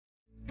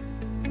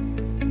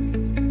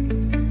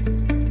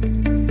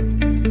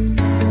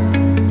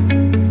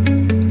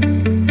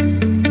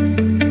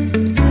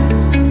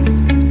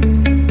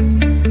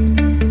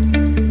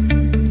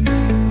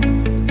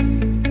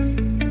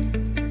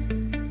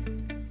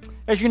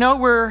As you know,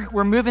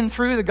 we're moving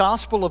through the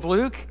Gospel of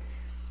Luke.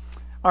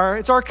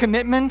 It's our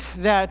commitment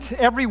that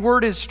every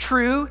word is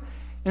true,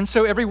 and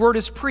so every word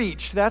is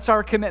preached. That's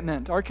our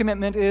commitment. Our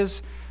commitment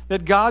is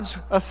that God's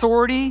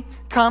authority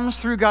comes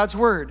through God's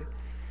word.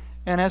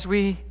 And as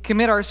we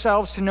commit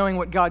ourselves to knowing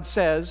what God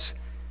says,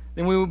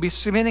 then we will be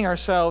submitting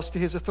ourselves to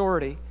His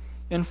authority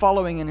and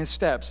following in His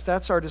steps.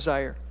 That's our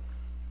desire.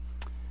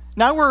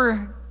 Now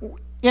we're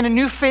in a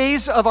new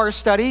phase of our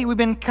study. We've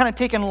been kind of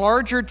taking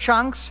larger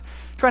chunks,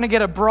 trying to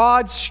get a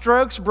broad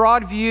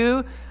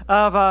view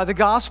of the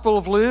Gospel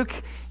of Luke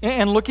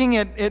and looking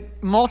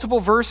at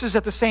multiple verses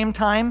at the same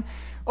time.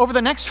 Over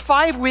the next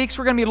 5 weeks,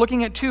 we're going to be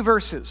looking at 2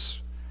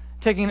 verses,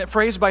 taking it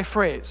phrase by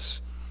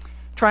phrase,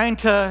 trying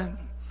to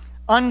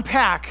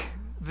unpack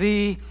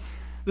the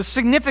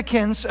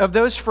significance of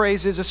those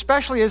phrases,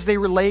 especially as they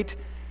relate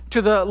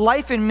to the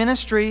life and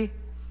ministry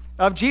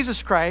of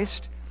Jesus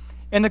Christ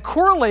and the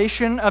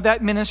correlation of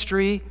that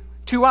ministry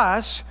to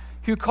us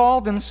who call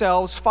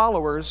themselves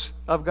followers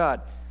of God.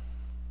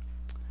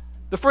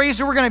 The phrase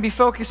that we're going to be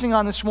focusing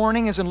on this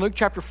morning is in Luke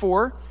chapter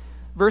 4,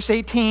 verse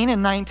 18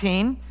 and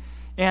 19,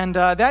 and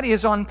that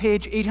is on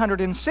page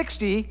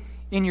 860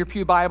 in your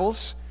pew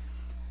Bibles.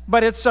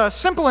 But it's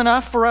simple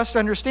enough for us to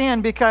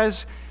understand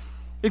because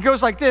it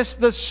goes like this: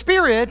 the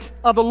Spirit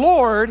of the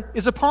Lord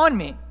is upon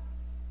me.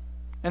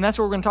 And that's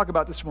what we're going to talk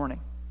about this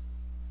morning.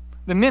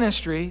 The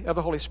ministry of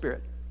the Holy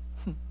Spirit.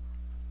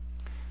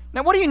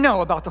 Now, what do you know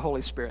about the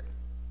Holy Spirit?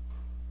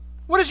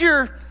 What is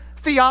your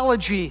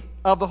theology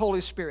of the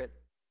Holy Spirit?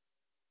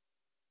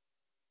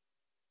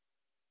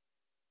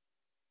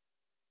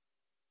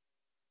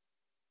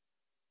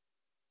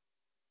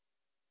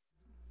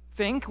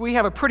 We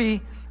have a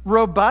pretty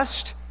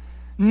robust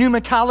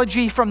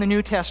pneumatology from the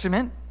New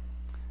Testament,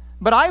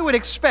 but I would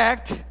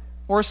expect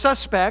or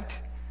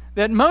suspect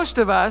that most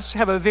of us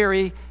have a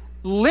very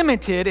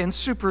limited and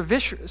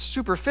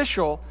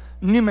superficial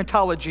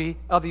pneumatology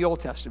of the Old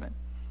Testament.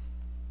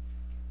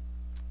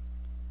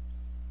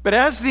 But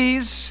as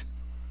these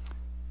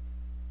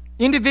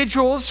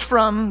individuals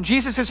from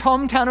Jesus'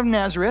 hometown of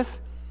Nazareth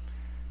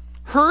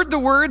heard the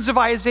words of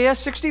Isaiah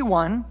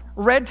 61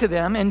 read to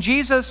them, and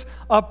Jesus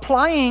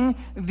applying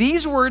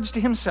these words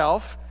to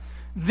himself,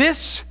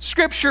 this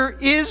scripture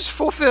is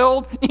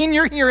fulfilled in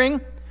your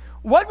hearing.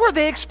 What were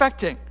they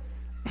expecting?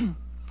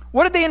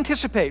 What did they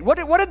anticipate?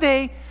 What did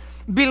they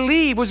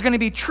believe was going to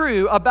be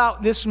true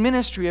about this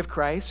ministry of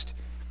Christ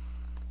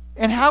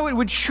and how it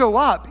would show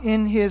up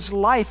in his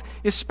life,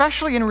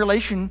 especially in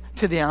relation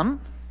to them,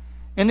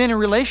 and then in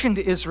relation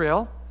to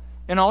Israel,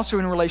 and also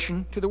in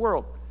relation to the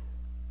world?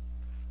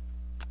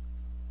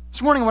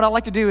 This morning, what I'd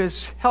like to do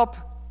is help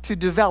to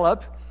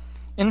develop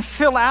and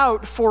fill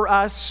out for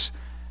us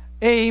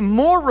a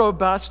more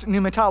robust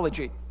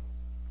pneumatology.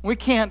 We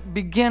can't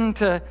begin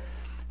to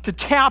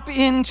tap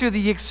into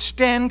the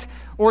extent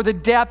or the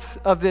depth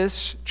of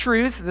this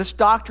truth, this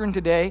doctrine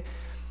today,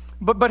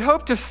 but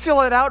hope to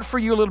fill it out for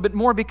you a little bit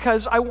more,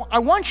 because I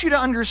want you to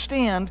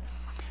understand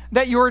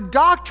that your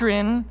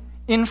doctrine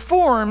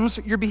informs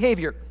your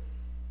behavior.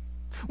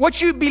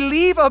 What you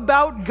believe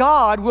about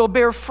God will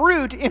bear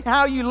fruit in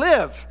how you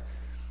live.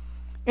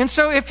 And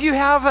so if you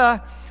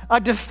have a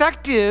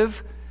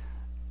defective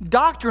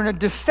doctrine, a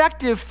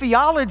defective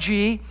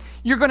theology,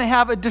 you're going to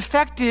have a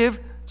defective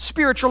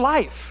spiritual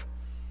life.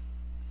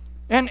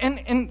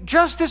 And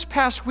just this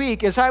past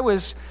week, as I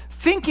was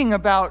thinking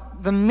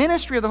about the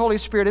ministry of the Holy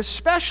Spirit,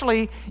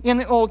 especially in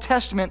the Old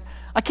Testament,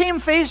 I came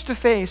face to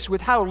face with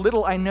how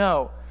little I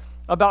know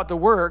about the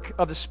work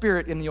of the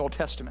Spirit in the Old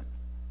Testament.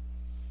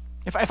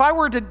 If I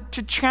were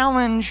to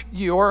challenge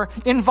you or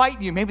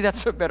invite you, maybe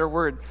that's a better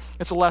word.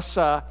 It's less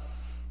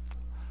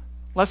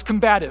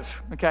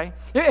combative, okay?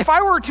 If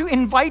I were to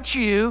invite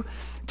you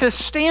to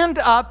stand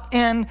up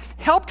and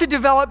help to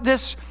develop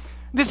this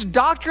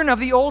doctrine of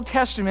the Old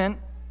Testament,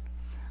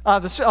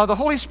 the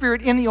Holy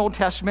Spirit in the Old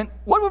Testament,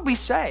 what would we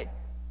say?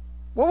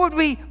 What would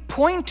we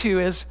point to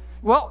as,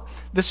 well,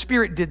 the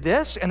Spirit did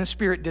this, and the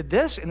Spirit did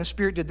this, and the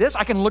Spirit did this.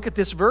 I can look at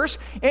this verse,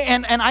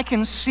 and I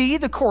can see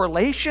the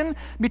correlation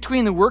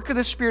between the work of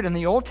the Spirit in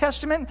the Old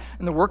Testament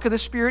and the work of the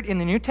Spirit in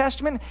the New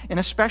Testament, and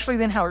especially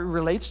then how it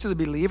relates to the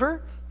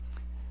believer.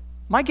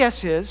 My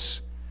guess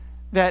is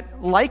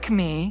that, like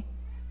me,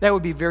 that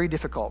would be very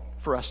difficult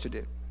for us to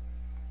do.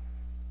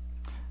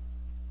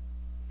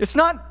 It's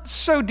not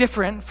so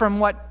different from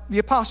what the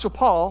Apostle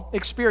Paul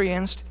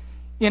experienced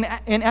in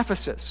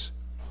Ephesus.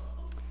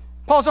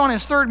 Paul's on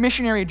his 3rd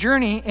missionary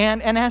journey,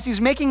 and as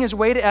he's making his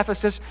way to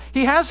Ephesus,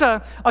 he has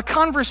a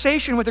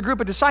conversation with a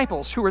group of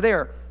disciples who were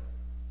there.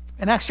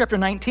 In Acts chapter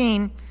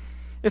 19,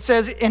 it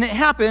says, "And it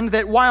happened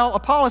that while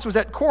Apollos was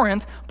at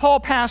Corinth, Paul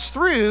passed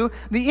through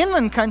the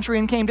inland country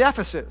and came to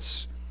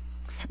Ephesus.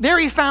 There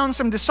he found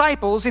some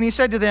disciples, and he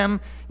said to them,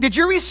 'Did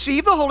you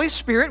receive the Holy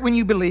Spirit when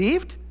you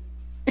believed?'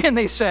 And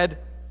they said,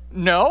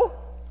 'No,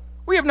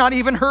 we have not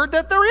even heard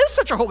that there is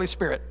such a Holy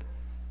Spirit.'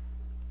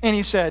 And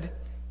he said,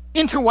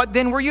 'Into what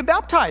then were you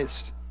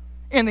baptized?'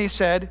 And they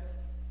said,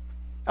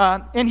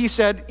 and he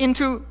said,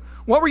 'Into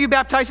what were you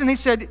baptized?' And they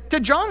said,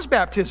 'To John's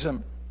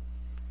baptism.'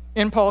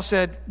 And Paul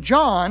said,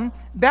 John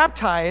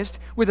baptized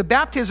with a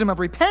baptism of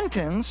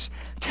repentance,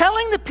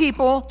 telling the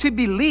people to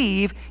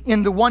believe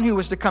in the one who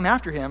was to come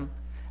after him,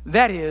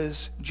 that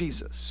is,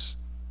 Jesus.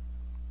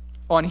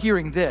 On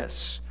hearing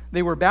this,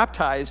 they were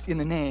baptized in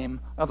the name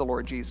of the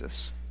Lord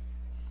Jesus.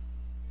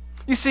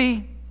 You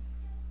see,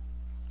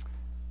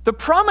 the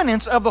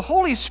prominence of the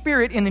Holy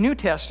Spirit in the New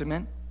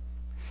Testament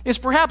is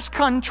perhaps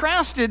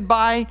contrasted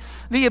by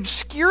the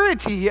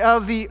obscurity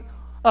of the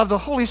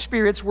Holy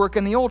Spirit's work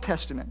in the Old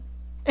Testament.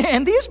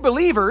 And these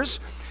believers,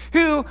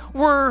 who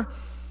were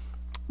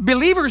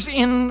believers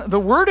in the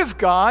Word of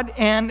God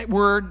and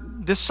were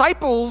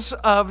disciples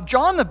of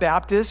John the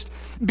Baptist,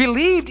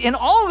 believed in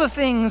all the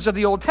things of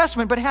the Old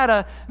Testament, but had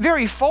a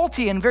very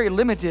faulty and very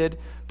limited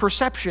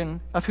perception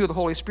of who the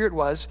Holy Spirit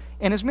was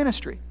and his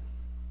ministry.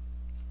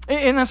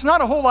 And that's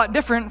not a whole lot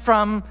different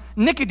from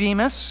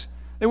Nicodemus,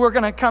 that we're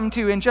going to come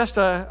to in just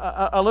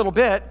a little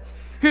bit,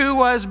 who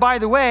was, by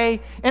the way,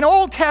 an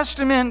Old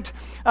Testament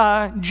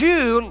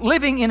Jew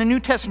living in a New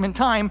Testament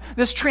time,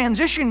 this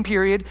transition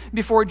period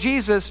before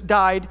Jesus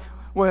died,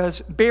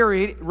 was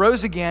buried,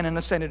 rose again, and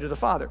ascended to the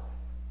Father.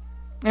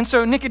 And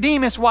so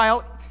Nicodemus,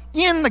 while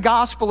in the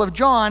Gospel of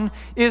John,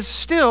 is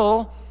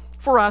still,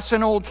 for us,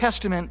 an Old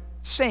Testament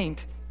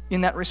saint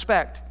in that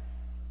respect.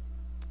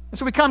 And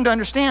so we come to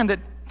understand that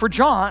for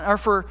John, or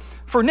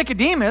for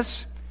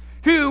Nicodemus,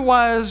 who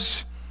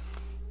was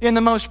in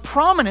the most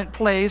prominent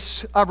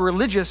place of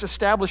religious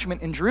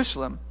establishment in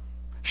Jerusalem,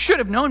 should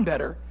have known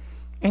better,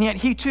 and yet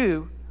he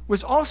too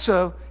was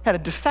also had a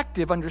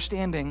defective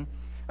understanding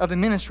of the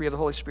ministry of the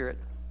Holy Spirit.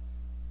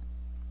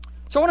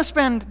 So I want to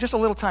spend just a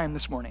little time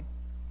this morning.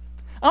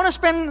 I want to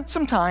spend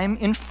some time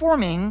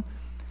informing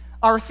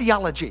our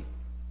theology,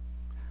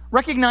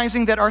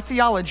 recognizing that our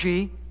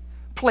theology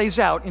plays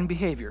out in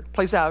behavior,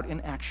 plays out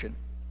in action.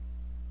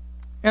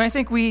 And I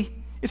think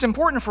it's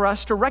important for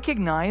us to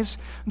recognize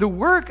the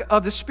work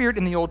of the Spirit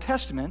in the Old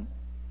Testament,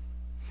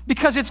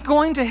 because it's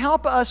going to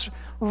help us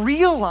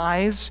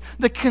realize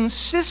the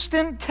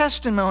consistent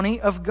testimony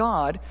of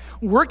God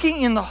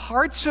working in the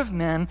hearts of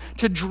men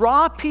to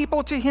draw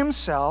people to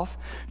himself,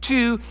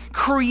 to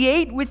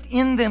create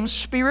within them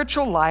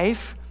spiritual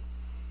life,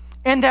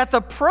 and that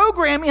the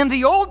program in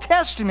the Old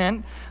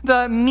Testament,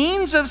 the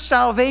means of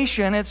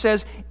salvation, it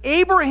says,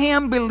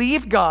 Abraham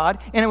believed God,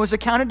 and it was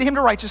accounted to him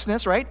to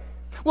righteousness, right?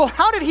 Well,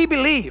 how did he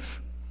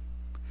believe?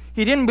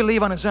 He didn't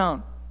believe on his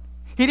own.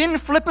 He didn't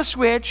flip a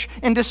switch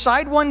and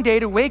decide one day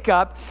to wake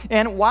up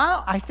and,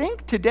 wow, I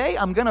think today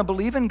I'm going to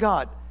believe in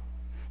God.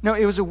 No,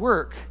 it was a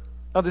work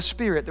of the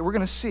Spirit that we're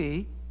going to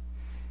see,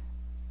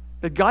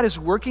 that God is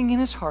working in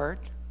his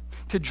heart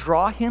to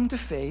draw him to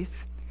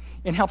faith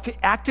and help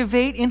to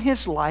activate in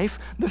his life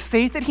the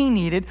faith that he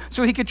needed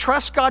so he could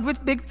trust God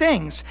with big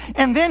things,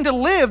 and then to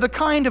live the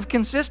kind of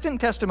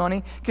consistent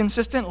testimony,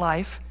 consistent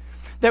life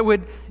that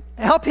would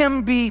help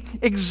him be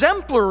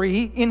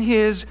exemplary in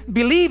his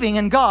believing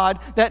in God,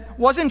 that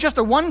wasn't just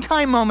a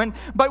one-time moment,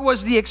 but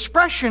was the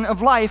expression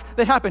of life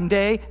that happened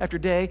day after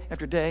day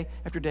after day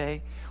after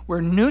day,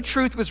 where new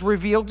truth was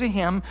revealed to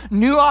him,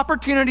 new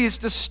opportunities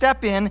to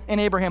step in, and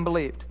Abraham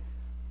believed.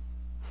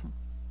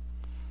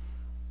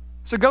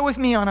 So go with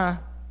me on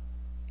a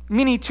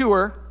mini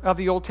tour of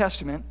the Old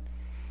Testament,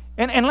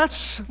 and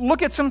let's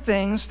look at some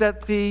things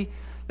that the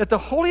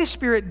Holy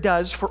Spirit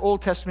does for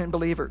Old Testament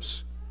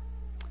believers.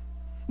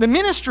 The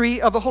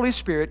ministry of the Holy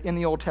Spirit in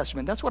the Old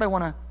Testament. That's what I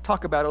want to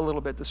talk about a little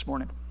bit this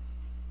morning.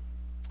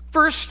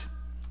 First,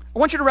 I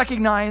want you to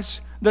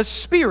recognize the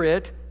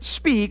Spirit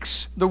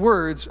speaks the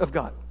words of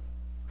God.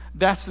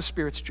 That's the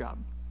Spirit's job.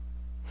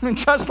 And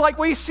just like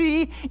we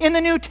see in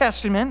the New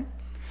Testament,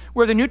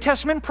 where the New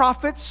Testament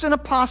prophets and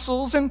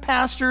apostles and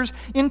pastors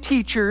and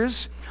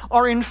teachers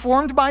are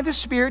informed by the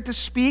Spirit to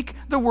speak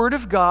the Word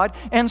of God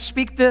and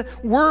speak the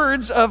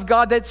words of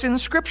God that's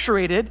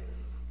inscripturated,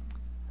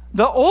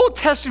 the Old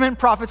Testament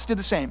prophets did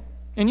the same,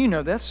 and you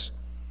know this.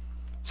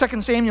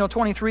 2 Samuel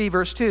 23,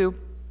 verse 2,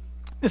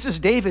 this is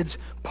David's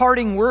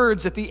parting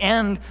words at the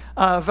end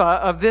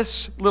of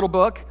this little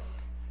book.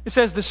 It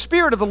says, "The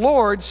Spirit of the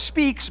Lord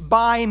speaks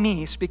by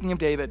me," speaking of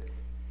David.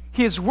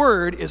 "His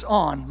word is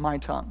on my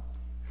tongue."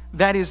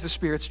 That is the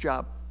Spirit's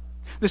job.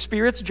 The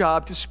Spirit's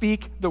job to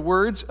speak the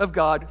words of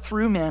God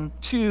through men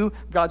to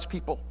God's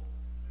people.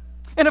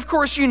 And of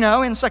course, you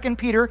know, in 2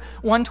 Peter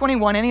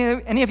 1:21,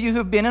 any of you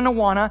who've been in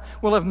Awana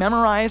will have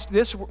memorized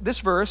this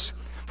verse.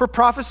 "For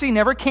prophecy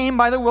never came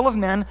by the will of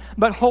men,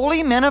 but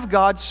holy men of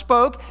God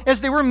spoke as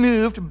they were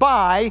moved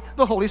by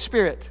the Holy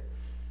Spirit."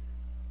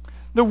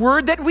 The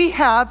word that we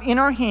have in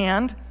our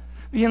hand,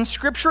 the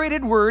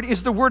inscripturated word,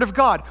 is the word of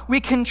God. We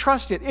can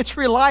trust it. It's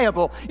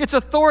reliable. It's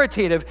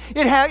authoritative.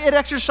 It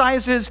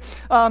exercises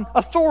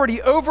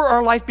authority over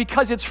our life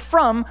because it's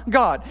from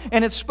God,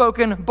 and it's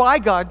spoken by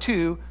God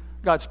to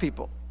God's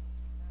people.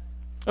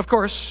 Of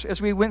course,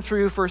 as we went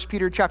through 1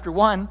 Peter chapter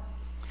 1,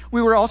 we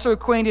were also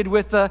acquainted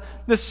with the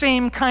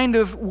same kind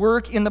of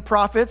work in the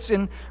prophets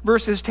in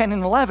verses 10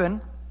 and 11.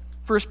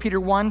 1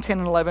 Peter 1, 10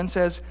 and 11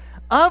 says,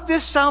 "Of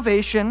this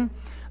salvation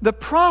the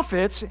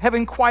prophets have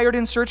inquired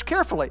and searched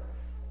carefully,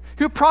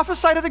 who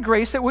prophesied of the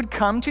grace that would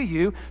come to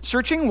you,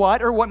 searching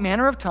what or what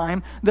manner of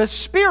time the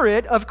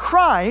Spirit of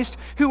Christ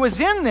who was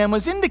in them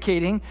was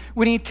indicating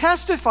when he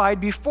testified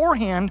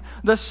beforehand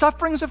the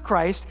sufferings of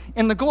Christ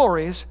and the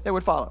glories that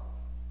would follow.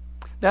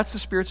 That's the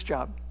Spirit's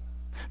job.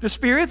 The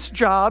Spirit's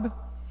job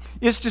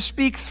is to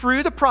speak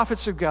through the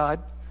prophets of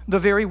God the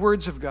very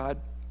words of God,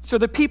 so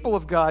the people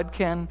of God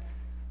can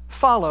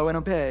follow and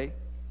obey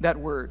that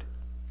word.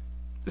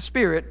 The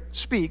Spirit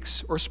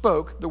speaks or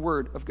spoke the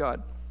word of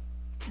God.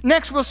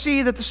 Next, we'll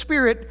see that the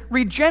Spirit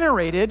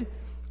regenerated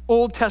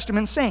Old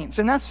Testament saints,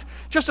 and that's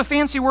just a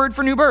fancy word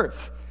for new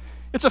birth.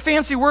 It's a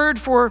fancy word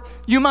for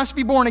you must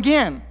be born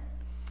again.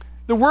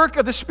 The work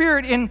of the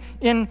Spirit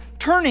in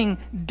turning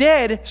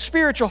dead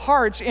spiritual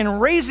hearts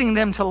and raising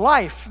them to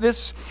life,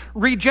 this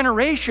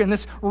regeneration,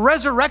 this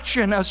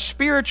resurrection of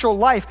spiritual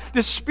life,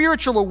 this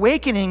spiritual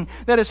awakening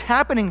that is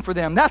happening for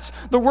them. That's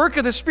the work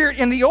of the Spirit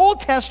in the Old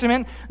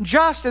Testament,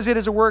 just as it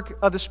is a work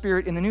of the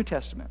Spirit in the New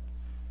Testament.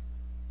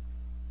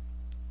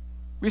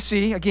 We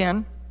see,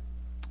 again,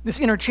 this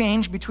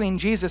interchange between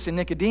Jesus and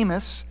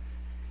Nicodemus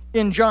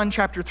in John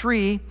chapter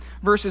 3,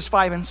 verses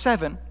 5 and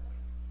 7.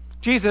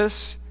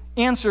 Jesus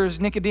answers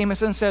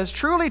Nicodemus and says,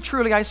 "Truly,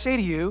 truly, I say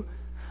to you,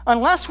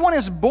 unless one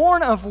is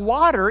born of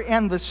water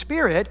and the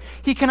Spirit,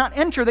 he cannot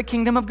enter the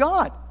kingdom of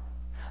God.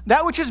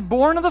 That which is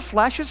born of the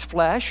flesh is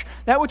flesh.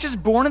 That which is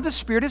born of the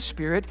Spirit is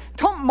spirit.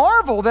 Don't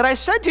marvel that I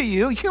said to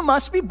you, you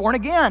must be born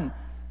again."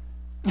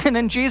 And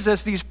then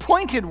Jesus, these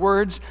pointed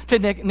words to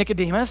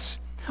Nicodemus,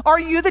 "Are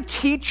you the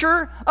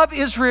teacher of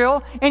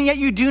Israel, and yet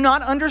you do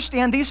not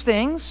understand these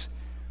things?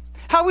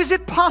 How is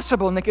it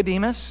possible,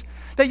 Nicodemus,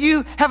 that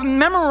you have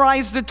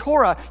memorized the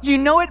Torah? You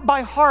know it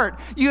by heart.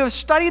 You have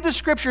studied the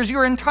Scriptures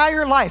your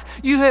entire life.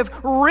 You have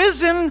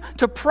risen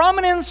to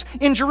prominence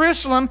in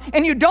Jerusalem,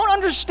 and you don't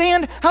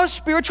understand how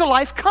spiritual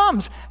life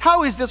comes.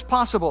 How is this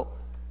possible?"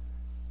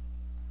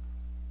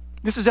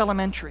 This is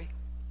elementary.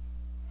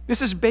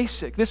 This is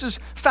basic. This is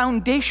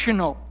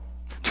foundational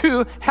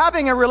to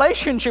having a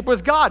relationship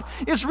with God,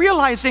 is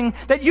realizing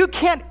that you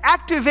can't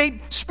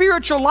activate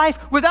spiritual life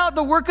without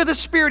the work of the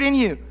Spirit in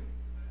you.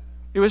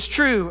 It was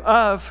true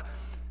of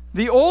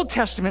the Old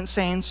Testament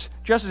saints,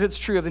 just as it's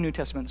true of the New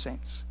Testament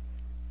saints.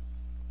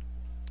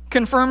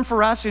 Confirmed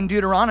for us in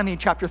Deuteronomy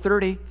chapter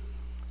 30,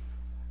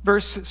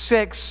 verse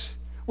 6,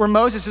 where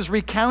Moses is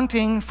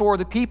recounting for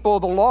the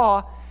people the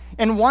law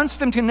and wants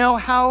them to know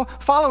how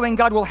following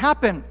God will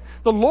happen.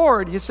 The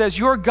Lord, he says,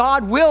 your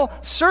God will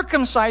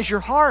circumcise your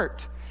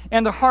heart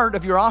and the heart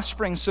of your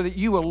offspring so that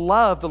you will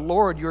love the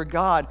Lord your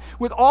God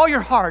with all your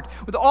heart,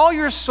 with all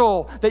your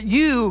soul, that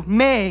you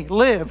may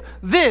live.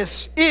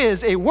 This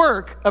is a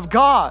work of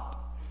God.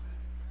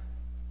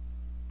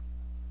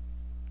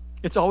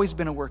 It's always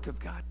been a work of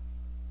God.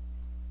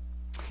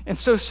 And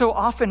so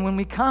often when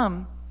we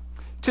come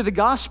to the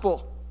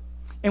gospel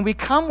and we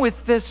come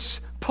with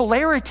this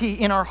polarity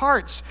in our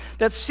hearts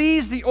that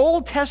sees the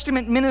Old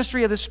Testament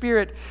ministry of the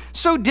Spirit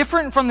so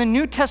different from the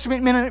New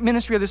Testament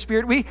ministry of the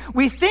Spirit,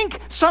 we think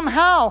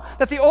somehow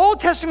that the Old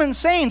Testament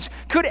saints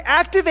could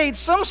activate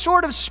some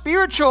sort of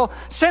spiritual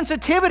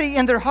sensitivity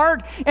in their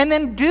heart and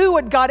then do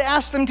what God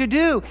asked them to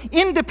do,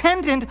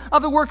 independent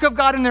of the work of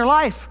God in their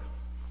life.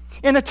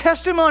 And the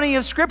testimony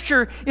of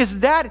Scripture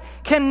is that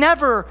can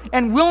never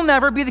and will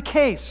never be the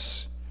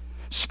case.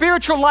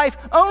 Spiritual life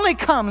only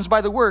comes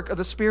by the work of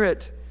the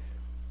Spirit.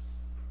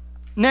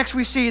 Next,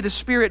 we see the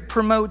Spirit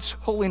promotes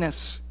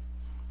holiness.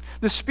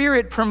 The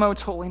Spirit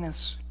promotes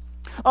holiness.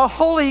 A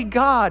holy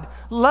God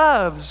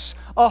loves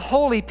a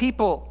holy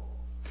people.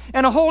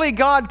 And a holy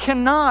God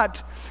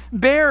cannot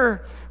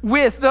bear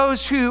with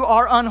those who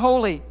are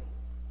unholy.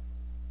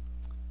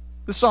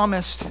 The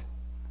psalmist,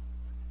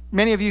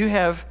 many of you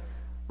have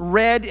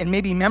read and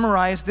maybe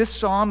memorized this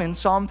psalm in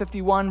Psalm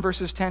 51,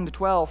 verses 10 to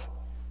 12,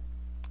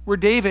 where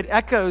David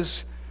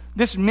echoes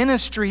this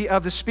ministry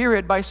of the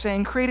Spirit by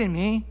saying, "Create in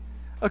me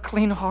a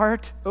clean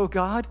heart, O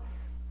God.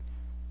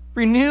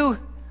 Renew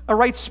a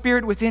right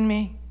spirit within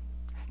me.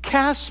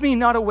 Cast me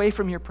not away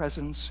from your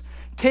presence.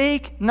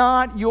 Take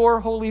not your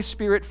Holy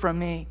Spirit from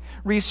me.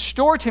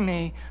 Restore to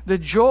me the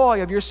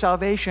joy of your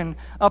salvation.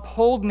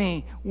 Uphold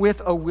me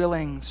with a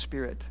willing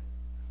spirit."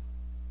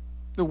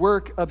 The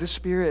work of the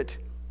Spirit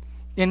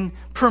in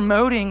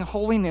promoting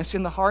holiness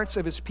in the hearts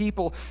of his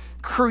people,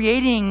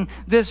 creating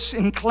this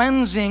and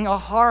cleansing a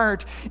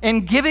heart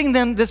and giving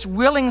them this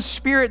willing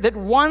spirit that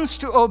wants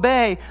to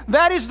obey.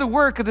 That is the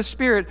work of the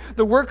Spirit.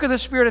 The work of the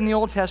Spirit in the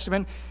Old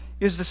Testament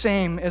is the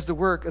same as the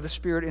work of the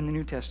Spirit in the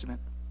New Testament.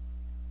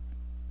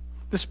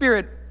 The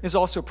Spirit is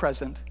also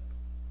present.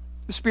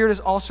 The Spirit is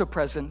also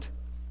present.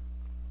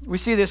 We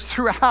see this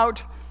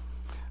throughout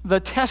the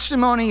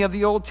testimony of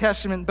the Old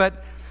Testament,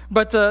 but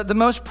the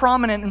most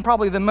prominent and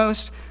probably the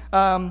most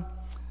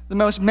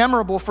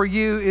memorable for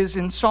you is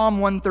in Psalm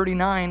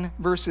 139,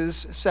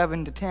 verses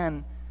 7 to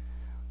 10,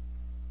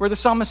 where the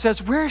psalmist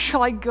says, "Where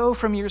shall I go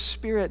from your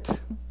Spirit?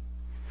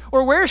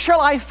 Or where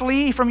shall I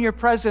flee from your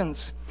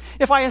presence?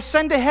 If I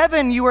ascend to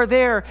heaven, you are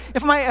there.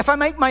 If I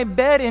make my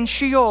bed in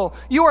Sheol,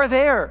 you are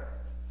there.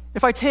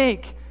 If I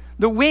take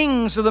the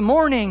wings of the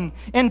morning,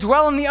 and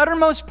dwell in the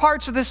uttermost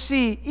parts of the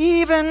sea.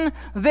 Even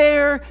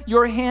there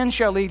your hand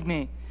shall lead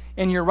me,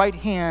 and your right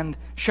hand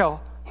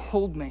shall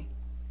hold me.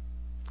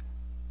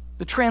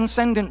 The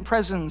transcendent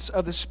presence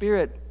of the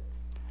Spirit,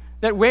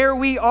 that where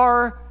we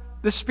are,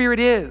 the Spirit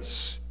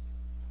is.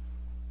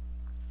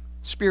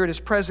 Spirit is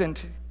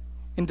present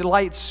and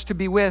delights to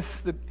be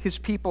with his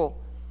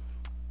people.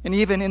 And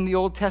even in the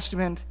Old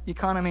Testament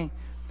economy,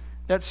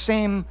 that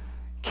same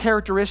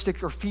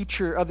characteristic or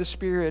feature of the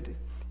Spirit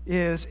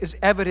is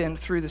evident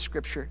through the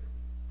Scripture.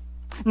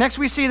 Next,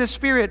 we see the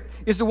Spirit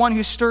is the one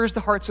who stirs the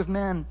hearts of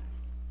men.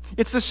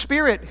 It's the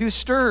Spirit who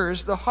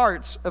stirs the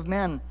hearts of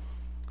men.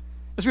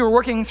 As we were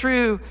working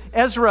through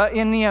Ezra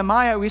in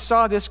Nehemiah, we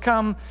saw this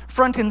come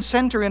front and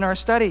center in our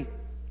study.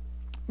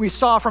 We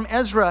saw from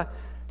Ezra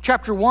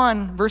chapter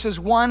 1, verses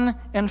 1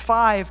 and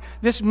 5,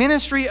 this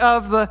ministry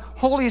of the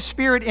Holy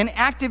Spirit in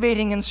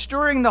activating and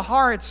stirring the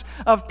hearts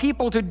of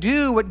people to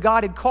do what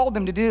God had called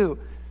them to do.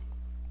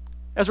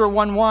 Ezra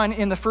 1:1,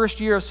 in the first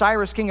year of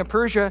Cyrus, king of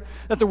Persia,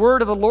 that the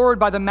word of the Lord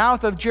by the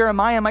mouth of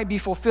Jeremiah might be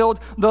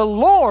fulfilled, the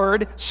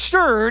Lord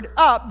stirred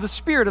up the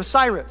spirit of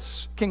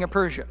Cyrus, king of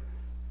Persia,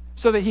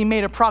 so that he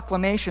made a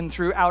proclamation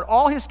throughout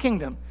all his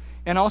kingdom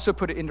and also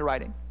put it into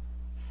writing.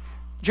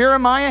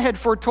 Jeremiah had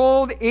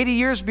foretold 80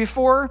 years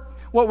before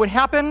what would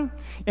happen,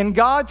 and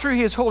God, through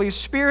his Holy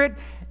Spirit,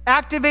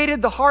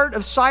 activated the heart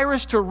of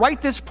Cyrus to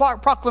write this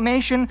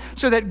proclamation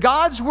so that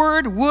God's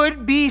word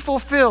would be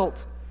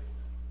fulfilled.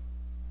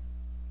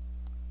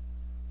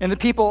 And the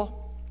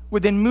people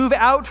would then move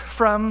out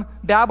from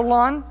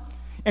Babylon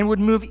and would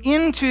move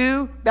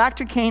back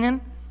to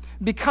Canaan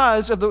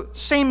because of the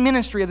same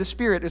ministry of the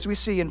Spirit as we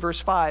see in verse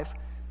 5.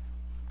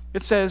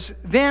 It says,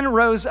 "Then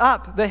rose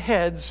up the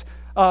heads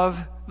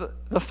of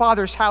the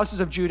fathers' houses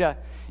of Judah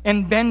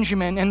and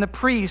Benjamin and the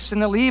priests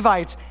and the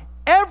Levites,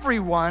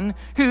 everyone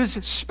whose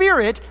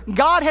spirit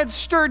God had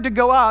stirred to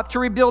go up to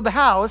rebuild the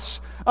house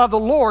of the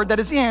Lord that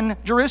is in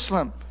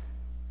Jerusalem."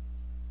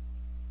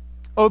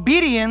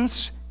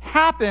 Obedience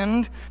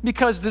happened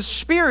because the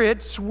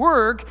Spirit's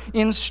work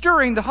in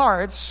stirring the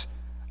hearts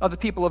of the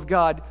people of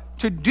God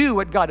to do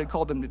what God had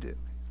called them to do.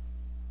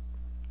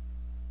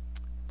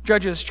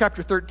 Judges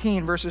chapter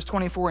 13, verses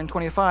 24 and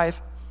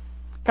 25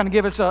 kind of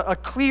give us a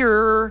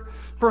clearer,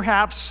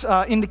 perhaps,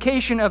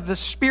 indication of the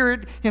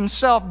Spirit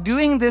himself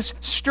doing this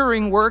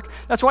stirring work.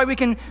 That's why we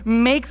can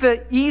make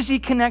the easy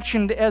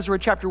connection to Ezra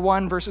chapter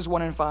 1, verses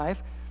 1 and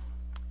 5.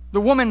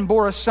 The woman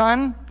bore a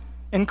son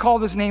and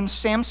called his name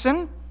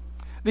Samson.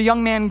 The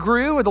young man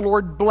grew, and the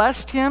Lord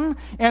blessed him,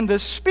 and the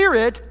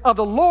Spirit of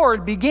the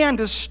Lord began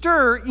to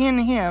stir in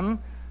him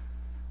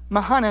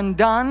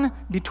Mahaneh-dan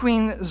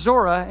between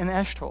Zorah and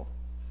Eshtaol.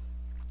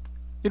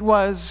 It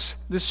was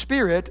the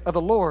Spirit of the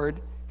Lord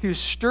who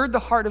stirred the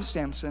heart of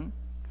Samson,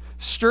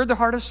 stirred the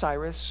heart of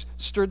Cyrus,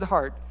 stirred the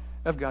heart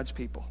of God's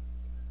people.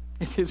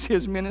 It is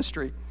his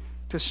ministry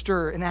to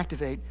stir and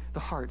activate the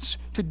hearts,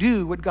 to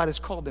do what God has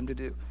called them to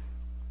do.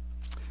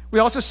 We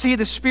also see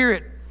the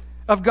Spirit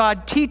of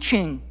God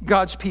teaching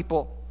God's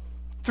people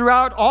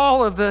throughout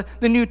all of the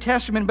New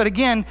Testament. But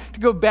again, to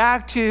go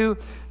back to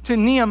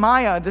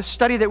Nehemiah, the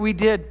study that we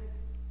did,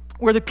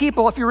 where the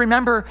people, if you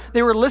remember,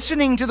 they were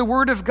listening to the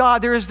Word of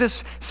God. There is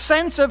this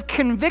sense of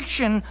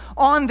conviction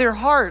on their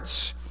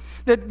hearts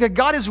that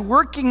God is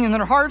working in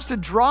their hearts to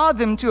draw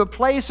them to a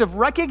place of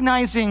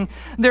recognizing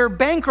their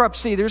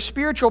bankruptcy, their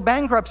spiritual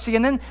bankruptcy,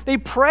 and then they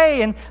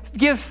pray and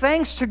give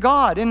thanks to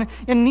God. In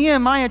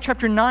Nehemiah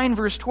chapter 9,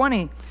 verse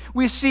 20,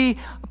 we see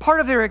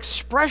part of their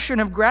expression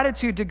of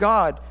gratitude to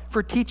God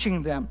for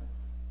teaching them.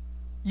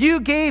 "You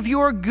gave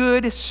your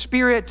good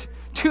Spirit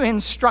to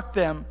instruct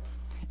them,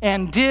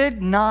 and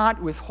did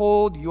not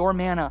withhold your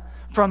manna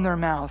from their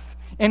mouth,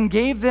 and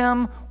gave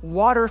them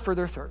water for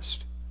their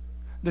thirst."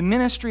 The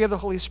ministry of the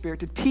Holy Spirit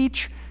to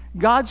teach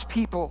God's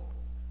people.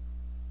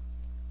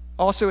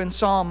 Also in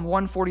Psalm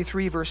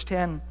 143, verse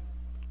 10,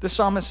 the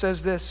psalmist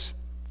says this,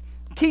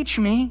 "Teach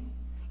me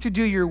to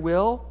do your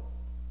will,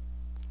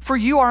 for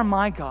you are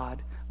my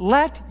God.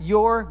 Let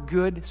your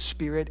good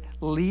Spirit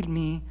lead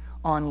me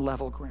on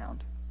level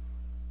ground."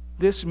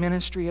 This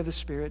ministry of the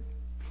Spirit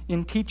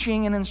in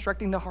teaching and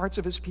instructing the hearts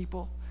of his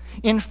people,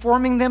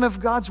 informing them of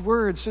God's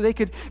word so they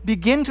could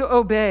begin to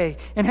obey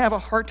and have a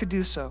heart to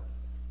do so.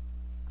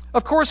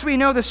 Of course, we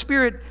know the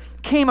Spirit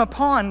came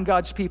upon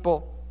God's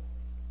people.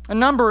 A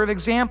number of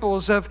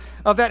examples of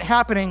that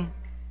happening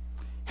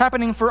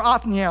for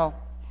Othniel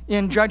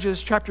in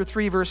Judges chapter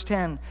 3, verse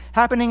 10,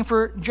 happening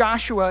for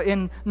Joshua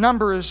in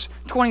Numbers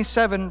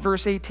 27,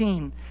 verse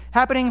 18,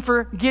 happening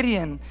for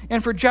Gideon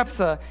and for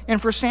Jephthah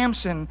and for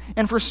Samson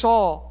and for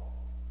Saul.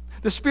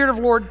 The Spirit of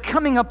the Lord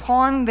coming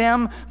upon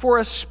them for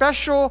a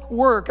special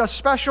work, a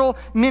special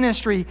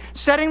ministry,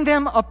 setting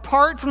them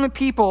apart from the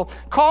people,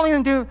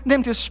 calling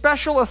them to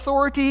special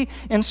authority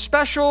and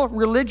special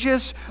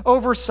religious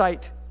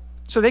oversight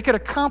so they could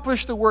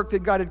accomplish the work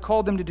that God had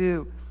called them to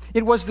do.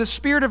 It was the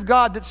Spirit of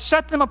God that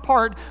set them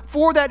apart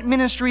for that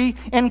ministry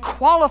and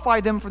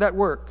qualified them for that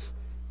work.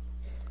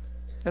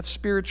 That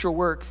spiritual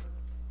work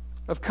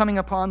of coming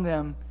upon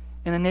them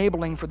and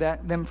enabling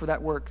them for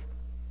that work.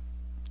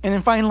 And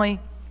then finally,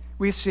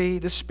 we see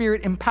the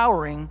Spirit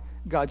empowering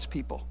God's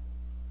people.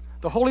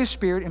 The Holy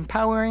Spirit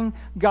empowering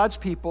God's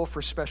people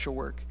for special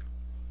work.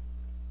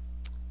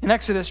 In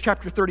Exodus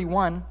chapter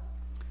 31,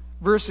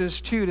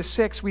 verses 2 to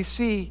 6, we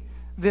see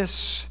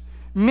this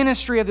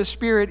ministry of the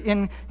Spirit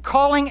in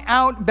calling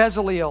out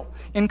Bezaleel,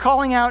 in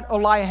calling out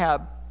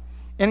Eliab,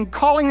 and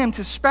calling them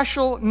to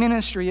special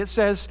ministry. It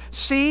says,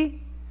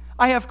 "See,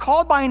 I have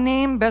called by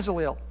name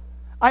Bezaleel.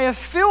 I have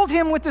filled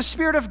him with the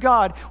Spirit of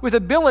God, with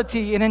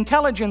ability and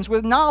intelligence,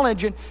 with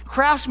knowledge and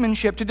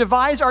craftsmanship, to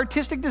devise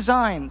artistic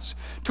designs,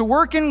 to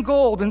work in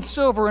gold and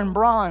silver and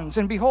bronze.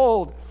 And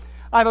behold,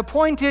 I have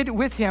appointed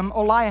with him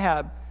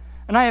Oliab,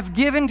 and I have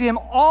given to him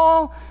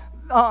all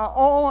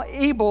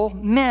able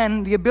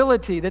men the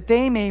ability that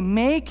they may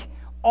make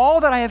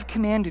all that I have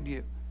commanded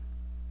you."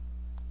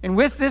 And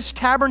with this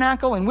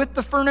tabernacle and with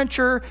the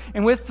furniture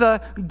and with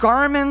the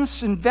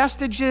garments and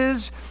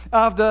vestiges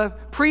of the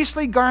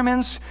priestly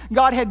garments,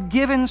 God had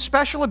given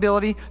special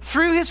ability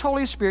through his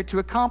Holy Spirit to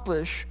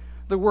accomplish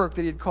the work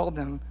that he had called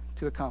them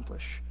to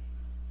accomplish.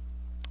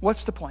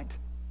 What's the point?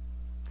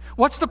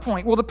 What's the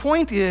point? Well, the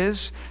point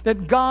is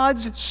that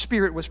God's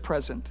Spirit was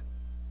present.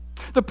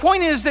 The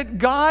point is that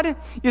God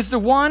is the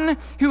one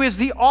who is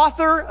the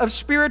author of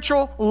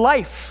spiritual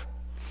life.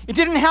 It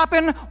didn't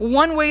happen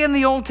one way in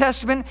the Old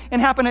Testament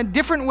and happen a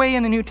different way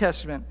in the New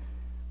Testament.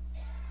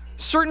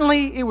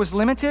 Certainly, it was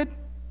limited,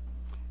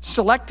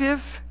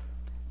 selective,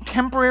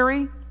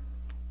 temporary,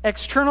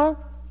 external,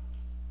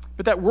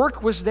 but that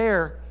work was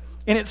there,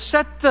 and it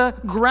set the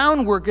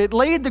groundwork, it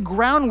laid the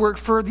groundwork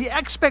for the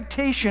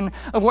expectation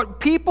of what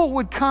people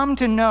would come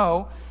to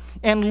know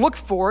and look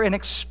for and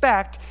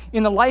expect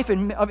in the life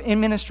and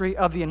ministry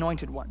of the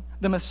Anointed One,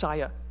 the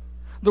Messiah.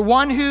 The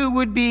one who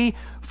would be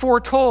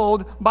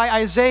foretold by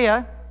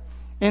Isaiah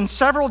in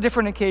several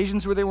different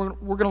occasions we're going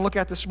to look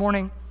at this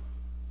morning.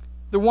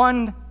 The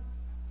one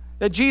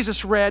that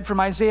Jesus read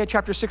from Isaiah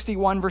chapter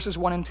 61, verses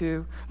 1 and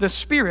 2. "The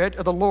Spirit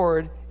of the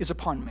Lord is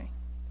upon me."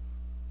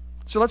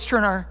 So let's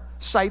turn our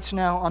sights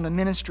now on the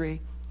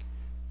ministry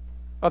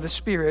of the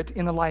Spirit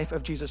in the life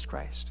of Jesus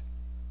Christ.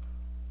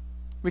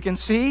 We can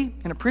see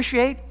and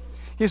appreciate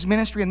his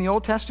ministry in the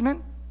Old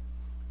Testament.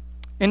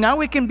 And now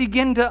we can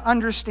begin to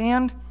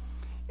understand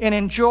and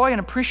enjoy and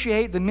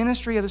appreciate the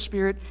ministry of the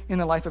Spirit in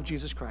the life of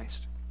Jesus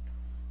Christ.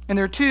 And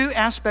there are two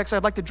aspects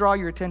I'd like to draw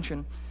your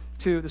attention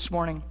to this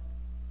morning.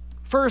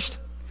 First,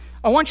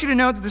 I want you to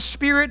know that the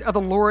Spirit of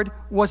the Lord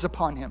was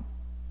upon him.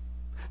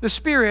 The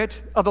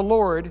Spirit of the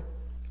Lord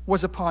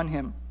was upon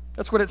him.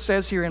 That's what it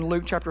says here in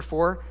Luke chapter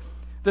 4.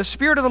 "The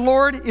Spirit of the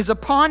Lord is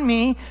upon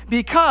me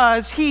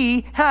because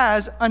he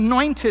has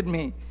anointed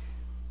me."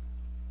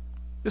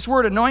 This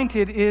word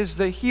anointed is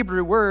the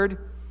Hebrew word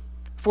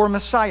for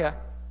Messiah,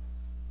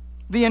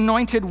 the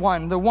anointed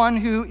one, the one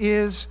who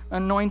is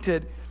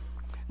anointed.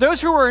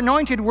 Those who were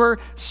anointed were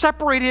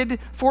separated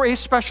for a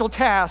special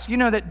task. You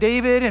know that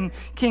David and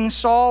King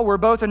Saul were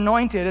both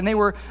anointed, and they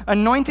were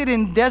anointed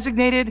and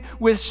designated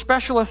with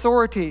special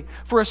authority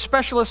for a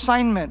special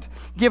assignment,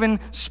 given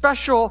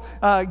special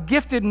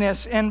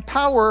giftedness and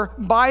power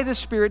by the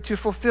Spirit to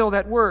fulfill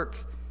that work.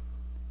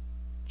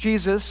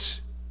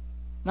 Jesus,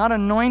 not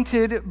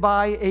anointed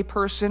by a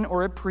person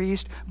or a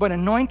priest, but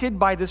anointed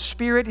by the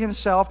Spirit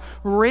himself,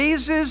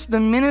 raises the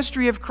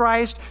ministry of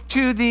Christ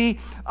to the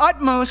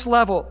utmost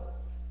level.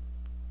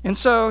 And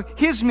so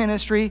his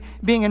ministry,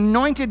 being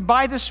anointed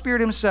by the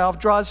Spirit himself,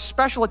 draws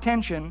special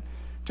attention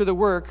to the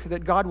work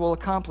that God will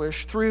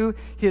accomplish through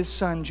his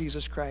Son,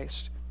 Jesus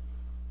Christ.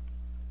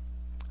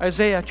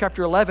 Isaiah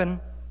chapter 11,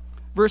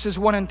 verses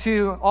 1 and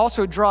 2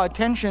 also draw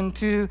attention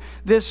to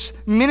this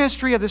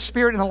ministry of the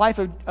Spirit in the life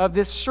of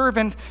this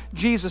servant,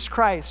 Jesus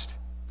Christ.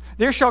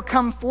 "There shall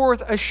come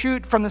forth a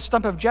shoot from the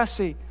stump of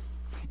Jesse,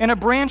 and a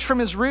branch from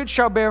his root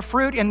shall bear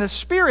fruit, and the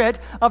Spirit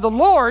of the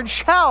Lord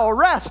shall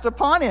rest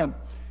upon him.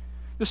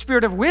 The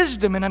Spirit of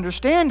wisdom and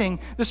understanding,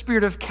 the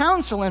Spirit of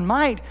counsel and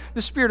might,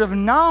 the Spirit of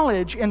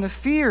knowledge and the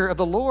fear of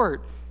the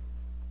Lord."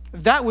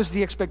 That was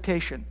the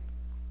expectation.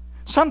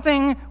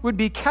 Something would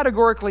be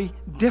categorically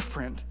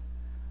different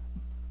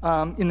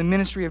in the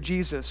ministry of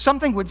Jesus.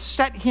 Something would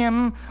set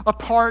him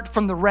apart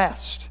from the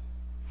rest.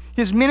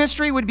 His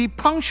ministry would be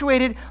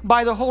punctuated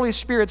by the Holy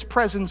Spirit's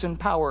presence and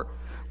power.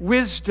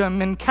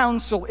 Wisdom and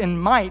counsel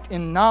and might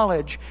and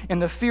knowledge and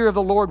the fear of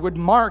the Lord would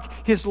mark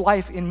his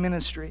life in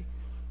ministry.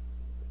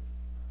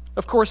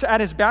 Of course, at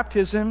his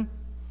baptism,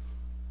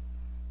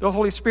 the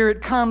Holy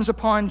Spirit comes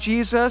upon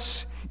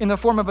Jesus in the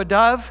form of a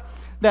dove,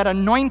 that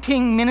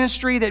anointing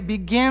ministry that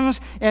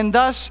begins and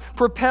thus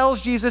propels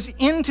Jesus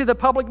into the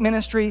public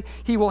ministry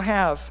he will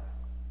have.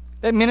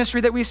 That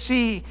ministry that we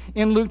see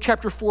in Luke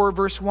chapter 4,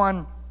 verse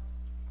 1,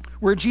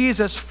 where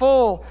Jesus,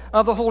 full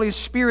of the Holy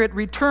Spirit,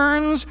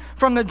 returns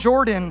from the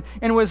Jordan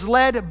and was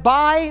led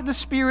by the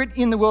Spirit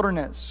in the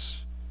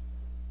wilderness.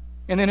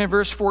 And then in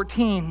verse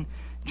 14,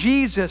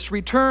 Jesus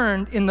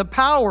returned in the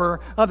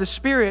power of the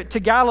Spirit to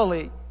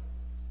Galilee.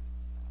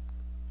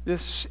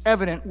 this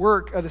evident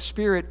work of the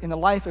Spirit in the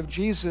life of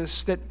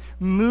Jesus that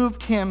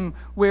moved him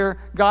where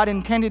God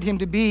intended him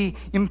to be,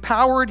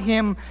 empowered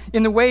him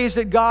in the ways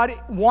that God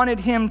wanted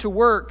him to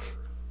work.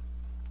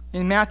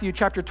 In Matthew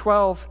chapter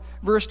 12,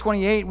 verse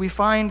 28, we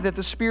find that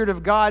the Spirit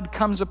of God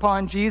comes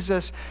upon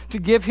Jesus to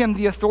give him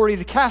the authority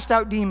to cast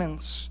out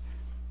demons.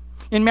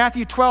 In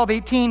Matthew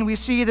 12:18, we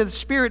see that the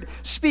Spirit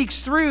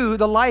speaks through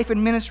the life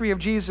and ministry of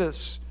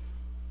Jesus.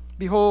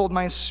 Behold,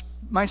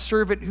 my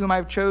servant whom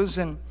I've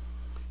chosen.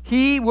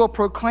 He will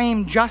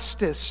proclaim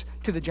justice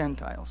to the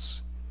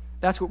Gentiles.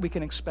 That's what we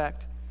can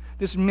expect.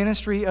 This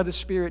ministry of the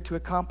Spirit to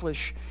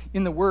accomplish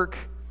in the work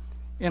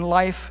and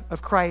life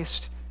of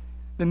Christ.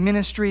 The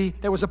ministry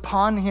that was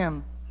upon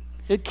him.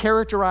 It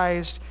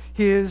characterized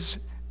his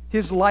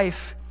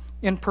life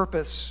and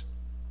purpose.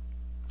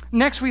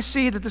 Next, we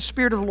see that the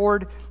Spirit of the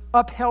Lord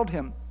upheld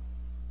him.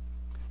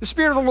 The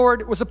Spirit of the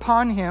Lord was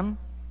upon him.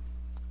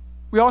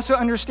 We also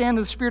understand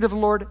that the Spirit of the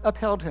Lord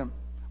upheld him.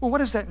 Well, what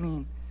does that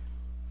mean?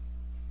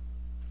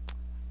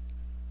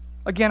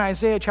 Again,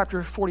 Isaiah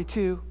chapter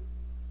 42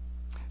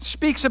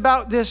 speaks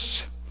about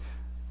this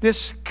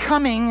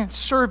coming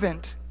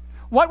servant.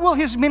 What will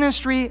his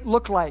ministry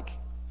look like?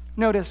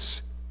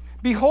 Notice,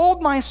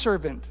 behold my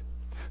servant,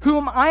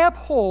 whom I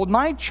uphold,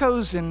 my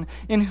chosen,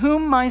 in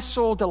whom my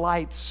soul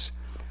delights.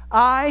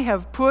 I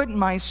have put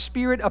my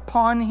Spirit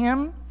upon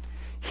him.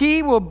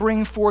 He will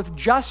bring forth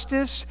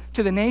justice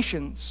to the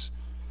nations.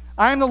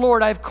 I am the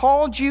Lord. I have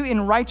called you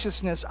in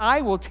righteousness.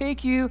 I will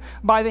take you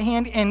by the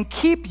hand and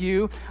keep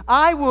you.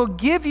 I will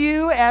give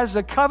you as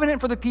a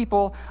covenant for the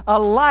people, a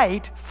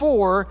light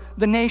for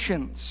the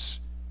nations.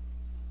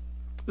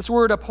 This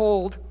word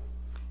uphold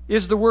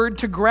is the word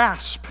to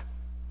grasp,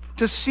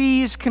 to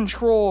seize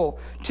control,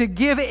 to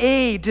give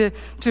aid,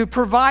 to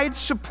provide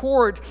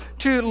support,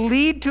 to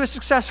lead to a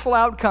successful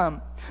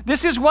outcome.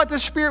 This is what the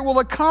Spirit will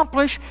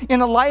accomplish in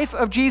the life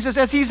of Jesus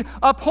as he's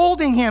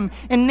upholding him,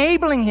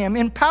 enabling him,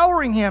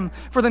 empowering him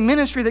for the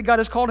ministry that God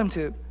has called him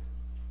to.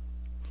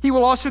 He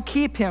will also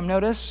keep him,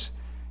 notice,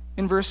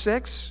 in verse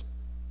 6.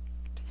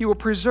 He will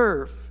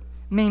preserve,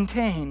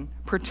 maintain,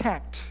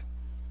 protect.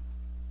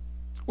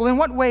 Well, in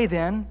what way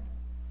then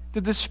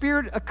did the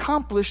Spirit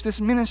accomplish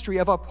this ministry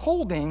of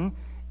upholding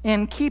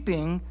and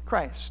keeping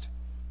Christ?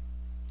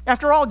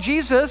 After all,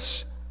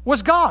 Jesus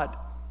was God.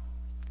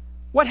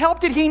 What help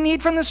did he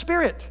need from the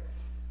Spirit?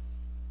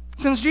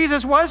 Since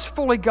Jesus was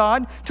fully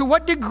God, to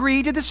what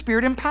degree did the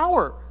Spirit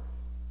empower?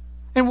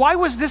 And why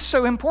was this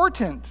so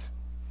important?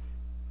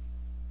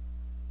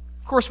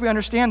 Of course, we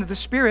understand that the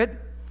Spirit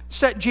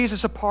set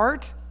Jesus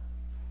apart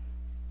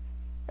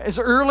as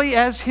early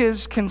as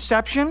his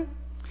conception.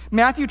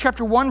 Matthew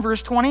chapter 1,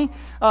 verse 20,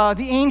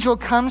 the angel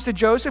comes to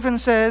Joseph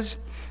and says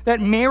that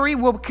Mary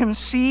will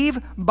conceive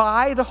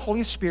by the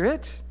Holy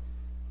Spirit.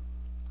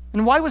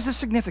 And why was this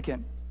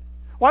significant?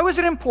 Why was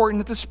it important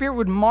that the Spirit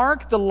would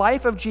mark the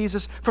life of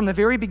Jesus from the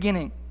very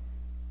beginning?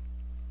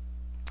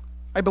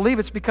 I believe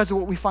it's because of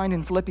what we find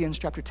in Philippians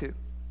chapter 2.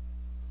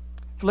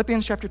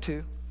 Philippians chapter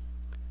 2,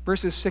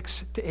 verses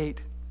 6 to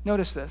 8.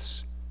 Notice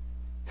this.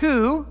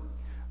 Who,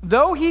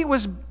 though he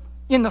was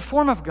in the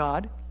form of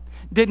God,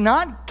 did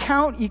not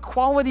count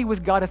equality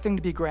with God a thing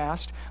to be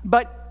grasped,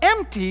 but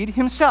emptied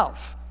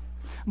himself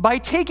by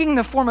taking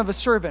the form of a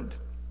servant,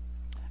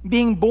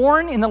 being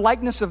born in the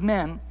likeness of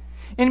men.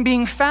 In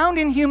being found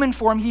in human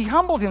form, he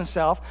humbled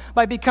himself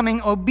by becoming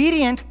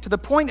obedient to the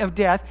point of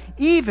death,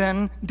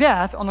 even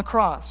death on the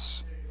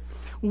cross.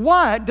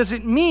 What does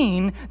it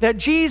mean that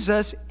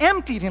Jesus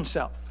emptied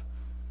himself?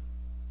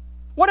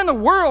 What in the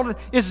world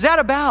is that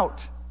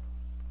about?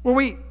 Well,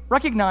 we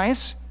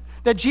recognize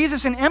that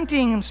Jesus, in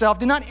emptying himself,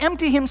 did not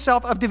empty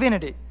himself of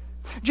divinity.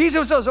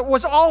 Jesus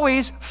was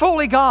always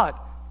fully God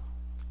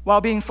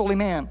while being fully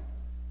man.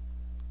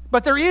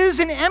 But there is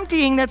an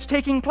emptying that's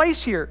taking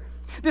place here.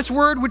 This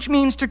word which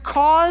means to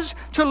cause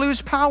to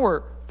lose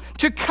power,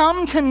 to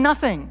come to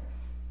nothing.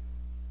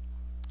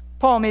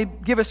 Paul may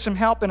give us some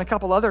help in a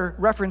couple other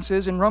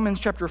references. In Romans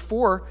chapter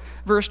 4,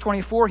 verse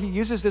 24, he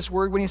uses this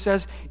word when he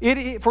says,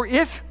 for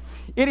if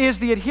it is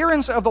the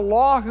adherents of the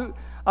law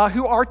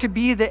who are to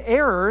be the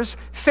heirs,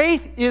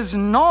 faith is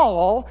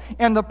null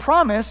and the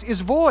promise is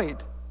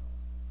void.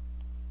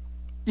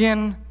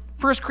 In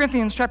 1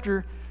 Corinthians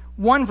chapter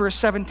 1 verse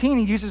 17,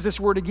 he uses this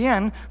word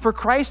again. For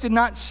Christ did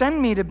not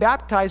send me to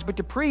baptize, but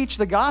to preach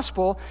the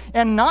gospel,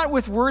 and not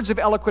with words of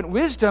eloquent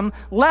wisdom,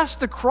 lest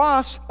the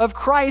cross of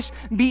Christ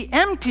be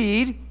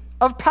emptied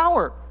of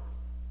power.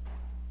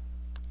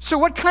 So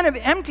what kind of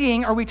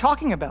emptying are we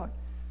talking about?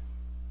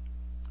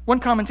 One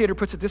commentator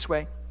puts it this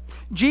way.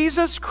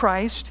 Jesus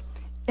Christ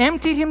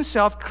emptied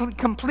himself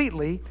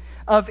completely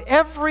of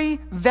every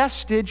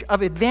vestige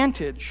of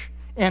advantage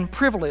and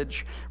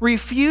privilege,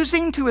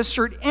 refusing to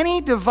assert any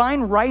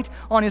divine right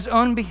on his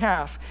own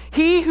behalf.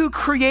 He who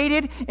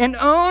created and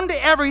owned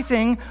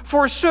everything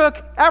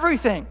forsook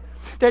everything.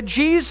 that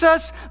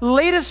Jesus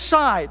laid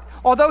aside,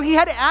 although he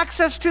had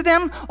access to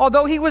them,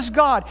 although he was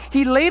God,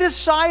 he laid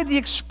aside the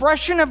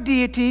expression of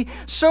deity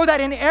so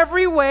that in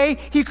every way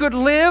he could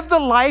live the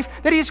life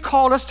that he's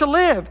called us to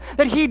live.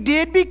 That he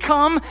did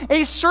become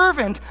a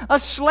servant, a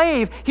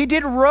slave. He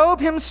did robe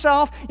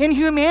himself in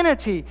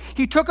humanity.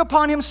 He took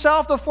upon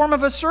himself the form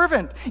of a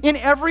servant in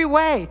every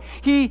way.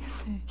 He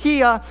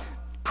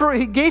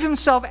gave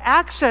himself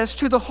access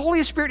to the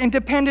Holy Spirit and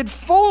depended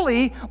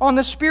fully on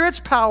the Spirit's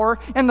power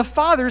and the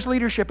Father's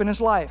leadership in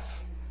his life.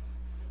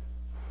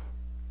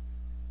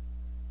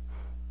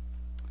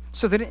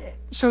 So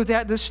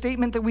that the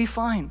statement that we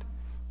find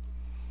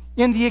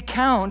in the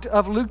account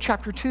of Luke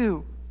chapter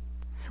 2,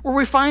 where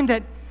we find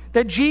that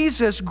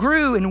Jesus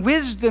grew in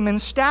wisdom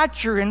and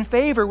stature and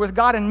favor with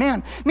God and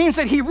man, means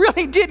that he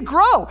really did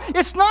grow.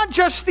 It's not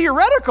just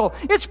theoretical,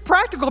 it's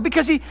practical,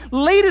 because he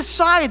laid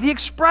aside the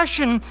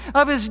expression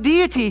of his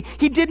deity.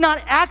 He did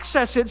not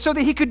access it so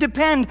that he could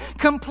depend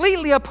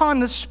completely upon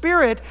the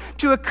Spirit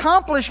to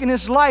accomplish in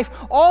his life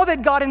all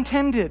that God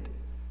intended.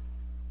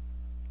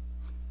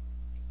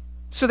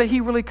 So that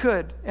he really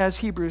could, as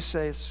Hebrews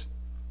says,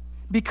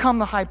 become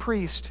the high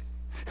priest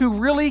who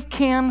really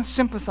can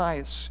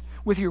sympathize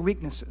with your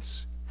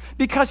weaknesses,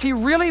 because he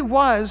really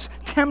was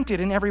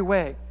tempted in every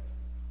way,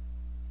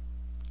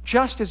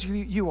 just as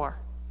you are,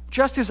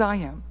 just as I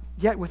am,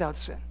 yet without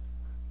sin.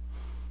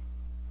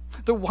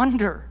 The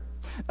wonder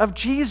of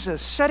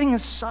Jesus setting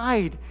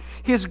aside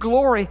his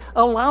glory,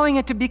 allowing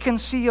it to be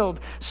concealed,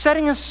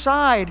 setting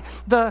aside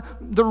the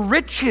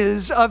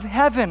riches of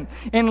heaven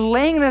and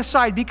laying it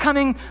aside,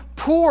 becoming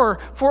poor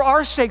for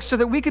our sake so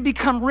that we could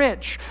become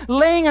rich,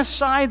 laying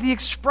aside the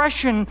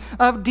expression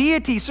of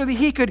deity so that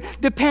he could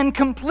depend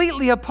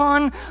completely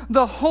upon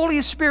the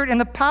Holy Spirit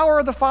and the power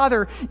of the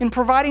Father in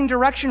providing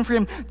direction for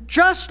him,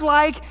 just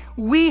like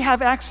we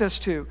have access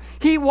to.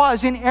 He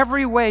was in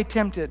every way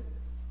tempted,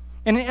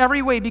 and in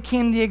every way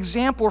became the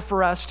example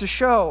for us to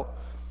show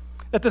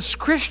that this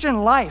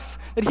Christian life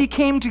that he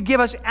came to give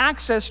us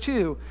access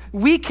to,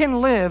 we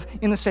can live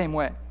in the same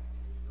way.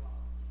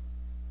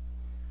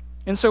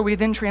 And so we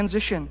then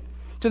transition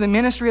to the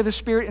ministry of the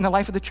Spirit in the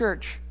life of the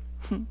church.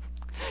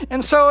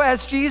 And so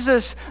as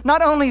Jesus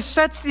not only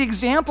sets the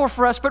example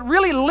for us, but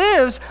really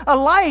lives a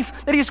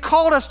life that he's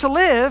called us to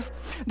live,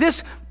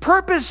 this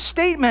purpose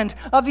statement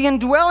of the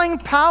indwelling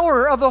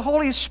power of the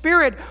Holy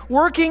Spirit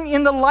working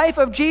in the life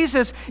of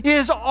Jesus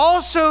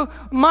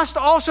must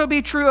also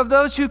be true of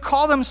those who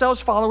call themselves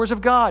followers of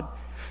God,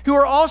 who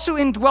are also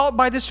indwelt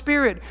by the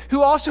Spirit,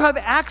 who also have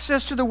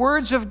access to the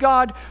words of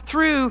God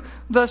through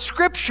the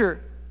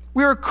Scripture.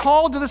 We are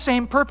called to the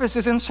same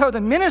purposes, and so the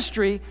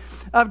ministry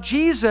of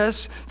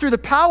Jesus through the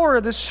power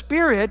of the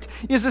Spirit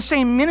is the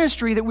same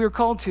ministry that we are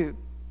called to.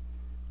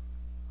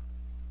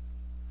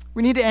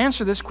 We need to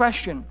answer this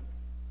question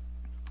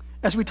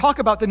as we talk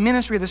about the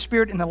ministry of the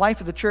Spirit in the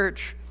life of the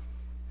church.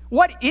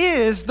 What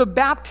is the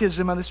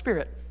baptism of the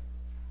Spirit?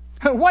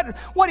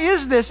 What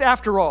is this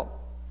after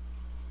all?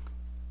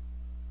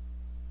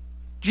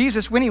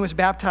 Jesus, when he was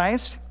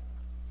baptized,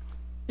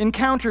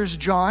 encounters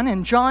John,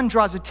 and John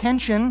draws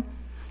attention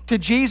to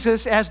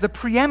Jesus as the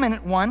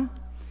preeminent one.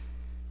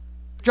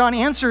 John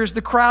answers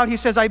the crowd. He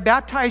says, I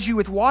baptize you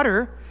with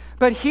water,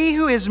 but he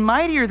who is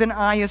mightier than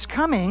I is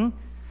coming,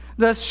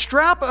 the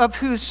strap of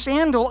whose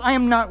sandal I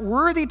am not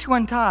worthy to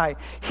untie.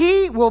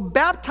 He will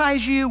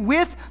baptize you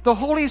with the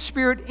Holy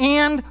Spirit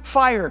and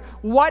fire.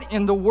 What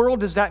in the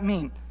world does that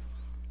mean?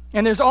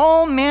 And there's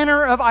all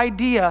manner of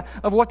idea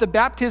of what the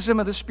baptism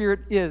of the Spirit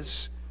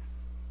is.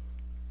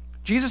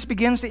 Jesus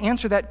begins to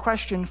answer that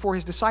question for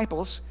his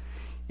disciples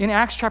in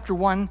Acts chapter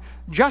 1,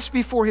 just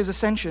before his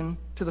ascension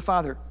to the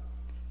Father.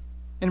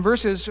 In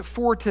verses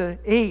 4 to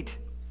 8,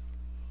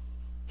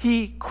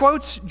 he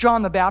quotes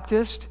John the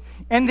Baptist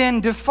and then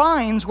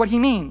defines what he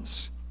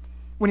means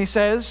when he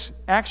says,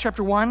 Acts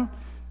chapter 1,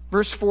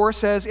 verse 4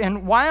 says,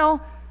 and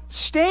while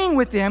staying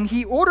with them,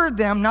 he ordered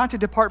them not to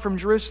depart from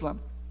Jerusalem,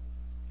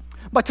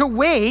 but to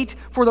wait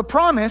for the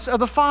promise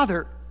of the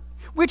Father,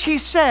 which he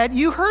said,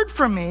 you heard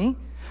from me.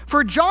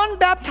 For John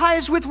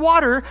baptized with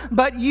water,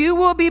 but you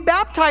will be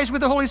baptized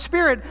with the Holy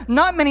Spirit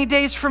not many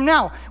days from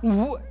now.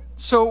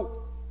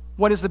 So,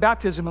 what is the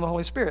baptism of the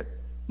Holy Spirit?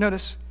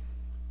 Notice,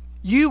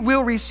 you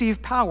will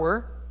receive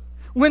power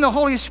when the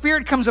Holy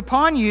Spirit comes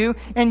upon you,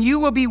 and you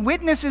will be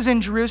witnesses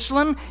in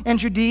Jerusalem and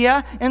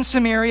Judea and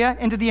Samaria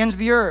and to the ends of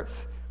the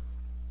earth.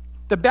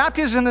 The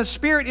baptism of the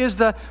Spirit is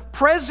the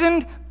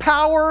present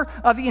power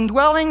of the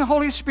indwelling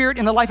Holy Spirit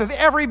in the life of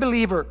every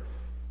believer,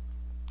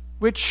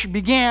 which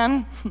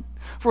began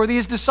for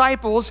these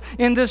disciples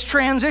in this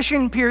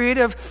transition period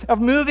of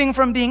moving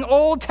from being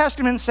Old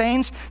Testament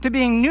saints to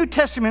being New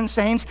Testament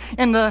saints,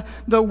 and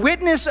the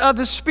witness of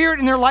the Spirit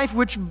in their life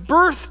which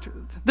birthed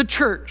the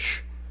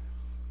church.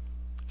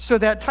 So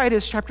that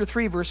Titus chapter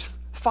 3 verse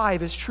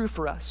 5 is true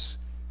for us.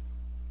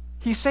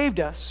 He saved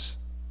us,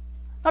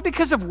 not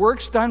because of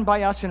works done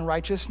by us in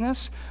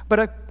righteousness, but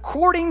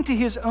according to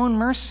his own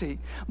mercy,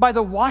 by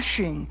the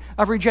washing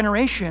of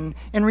regeneration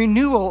and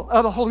renewal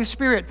of the Holy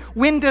Spirit.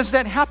 When does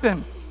that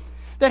happen?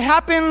 That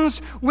happens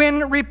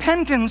when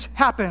repentance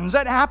happens.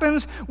 That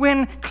happens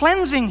when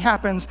cleansing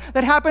happens.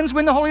 That happens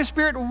when the Holy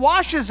Spirit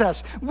washes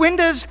us. When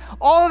does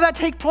all of that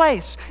take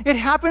place? It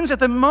happens at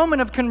the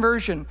moment of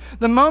conversion,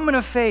 the moment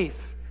of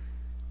faith.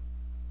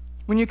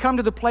 When you come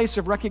to the place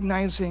of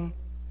recognizing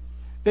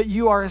that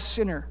you are a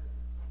sinner.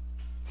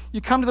 You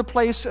come to the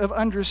place of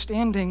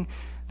understanding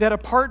that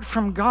apart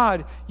from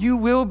God, you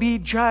will be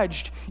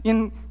judged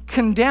and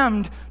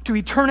condemned to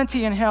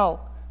eternity in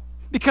hell.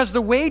 Because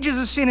the wages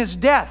of sin is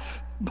death.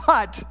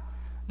 But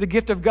the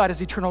gift of God is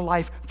eternal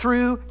life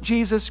through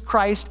Jesus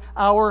Christ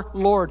our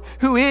Lord,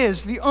 who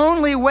is the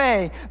only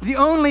way, the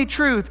only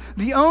truth,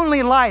 the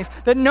only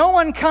life, that no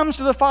one comes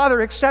to the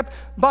Father except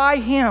by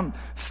Him.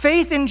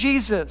 Faith in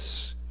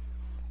Jesus,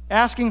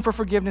 asking for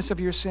forgiveness of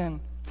your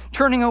sin,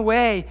 turning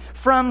away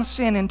from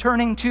sin and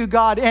turning to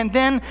God. And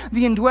then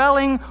the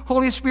indwelling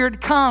Holy Spirit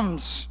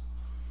comes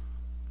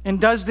and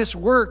does this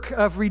work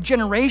of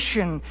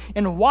regeneration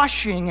and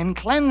washing and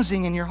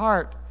cleansing in your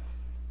heart.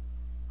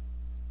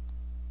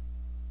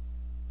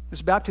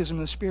 This baptism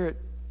of the Spirit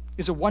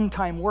is a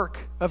one-time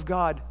work of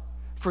God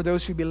for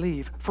those who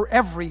believe, for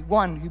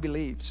everyone who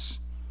believes.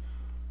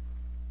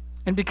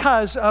 And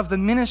because of the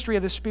ministry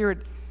of the Spirit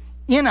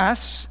in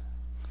us,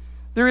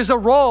 there is a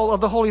role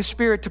of the Holy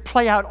Spirit to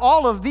play out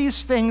all of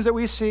these things that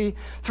we see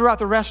throughout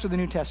the rest of the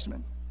New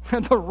Testament.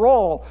 The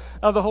role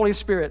of the Holy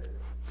Spirit.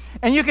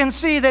 And you can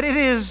see that it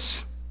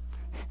is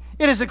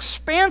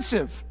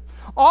expansive.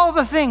 All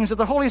the things that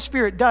the Holy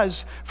Spirit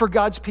does for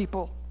God's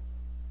people.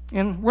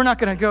 And we're not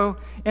going to go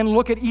and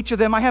look at each of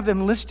them. I have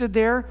them listed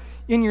there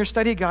in your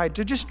study guide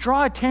to just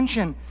draw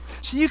attention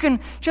so you can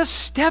just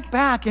step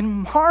back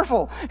and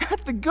marvel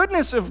at the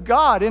goodness of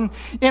God and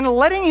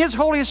letting His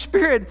Holy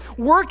Spirit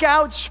work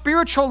out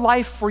spiritual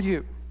life for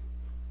you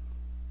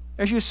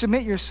as you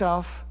submit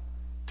yourself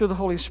to the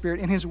Holy Spirit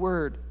in His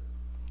Word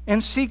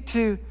and seek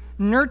to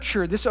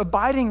nurture this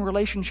abiding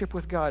relationship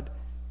with God.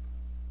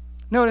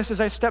 Notice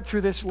as I step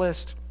through this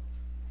list,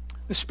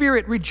 the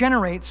Spirit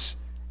regenerates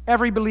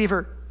every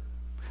believer.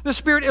 The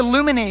Spirit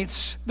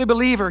illuminates the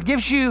believer,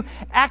 gives you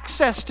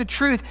access to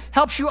truth,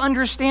 helps you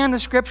understand the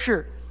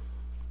Scripture.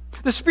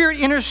 The Spirit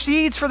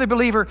intercedes for the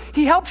believer.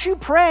 He helps you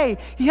pray.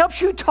 He helps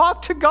you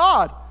talk to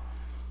God.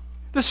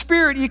 The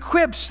Spirit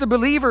equips the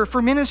believer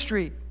for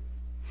ministry.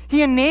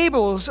 He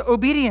enables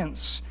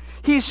obedience.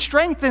 He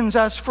strengthens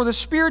us for the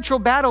spiritual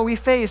battle we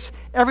face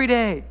every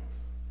day.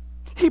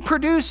 He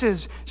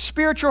produces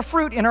spiritual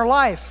fruit in our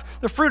life,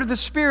 the fruit of the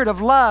Spirit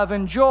of love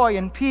and joy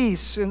and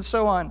peace and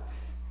so on.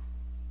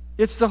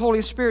 It's the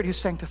Holy Spirit who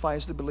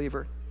sanctifies the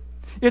believer.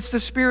 It's the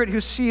Spirit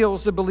who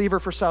seals the believer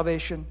for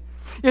salvation.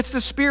 It's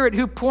the Spirit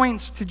who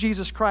points to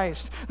Jesus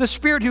Christ. The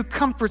Spirit who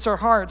comforts our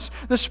hearts.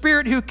 The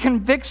Spirit who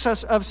convicts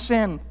us of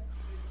sin.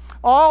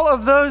 All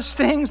of those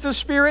things the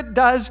Spirit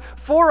does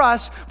for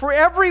us, for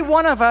every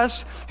one of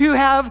us who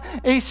have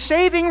a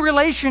saving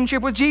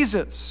relationship with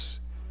Jesus.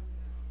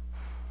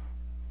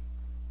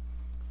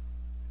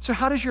 So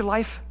how does your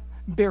life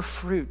bear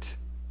fruit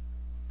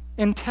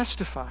and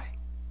testify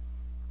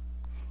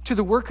to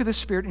the work of the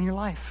Spirit in your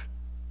life?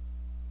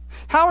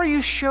 How are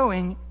you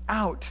showing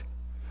out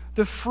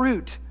the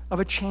fruit of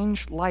a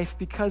changed life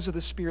because of the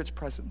Spirit's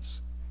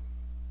presence?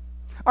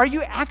 Are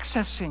you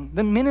accessing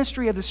the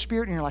ministry of the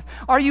Spirit in your life?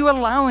 Are you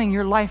allowing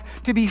your life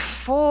to be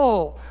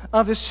full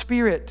of the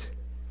Spirit?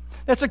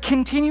 That's a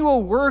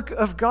continual work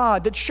of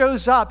God that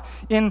shows up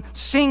in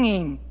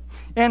singing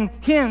and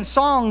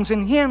songs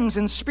and hymns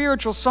and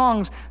spiritual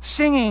songs,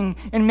 singing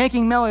and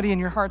making melody in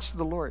your hearts to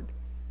the Lord.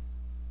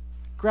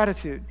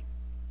 Gratitude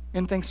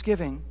and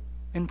thanksgiving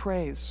and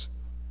praise.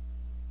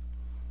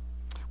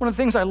 One of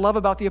the things I love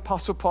about the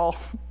Apostle Paul,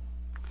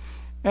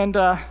 and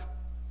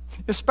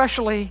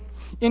especially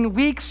in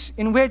weeks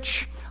in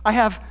which I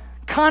have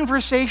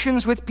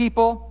conversations with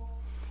people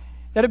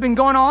that have been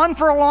going on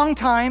for a long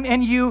time,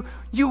 and you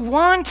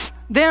want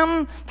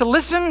them to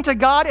listen to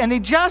God, and they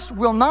just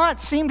will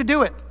not seem to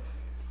do it.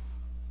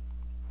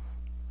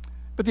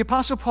 But the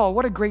Apostle Paul,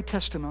 what a great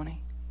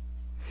testimony.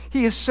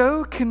 He is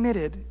so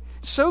committed,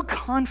 so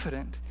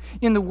confident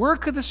in the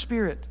work of the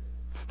Spirit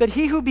that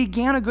He who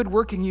began a good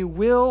work in you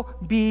will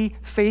be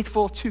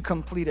faithful to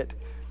complete it.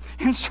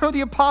 And so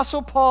the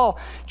Apostle Paul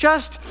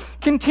just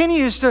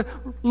continues to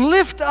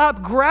lift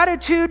up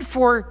gratitude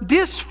for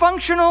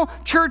dysfunctional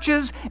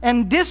churches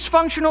and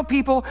dysfunctional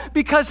people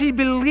because he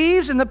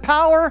believes in the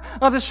power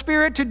of the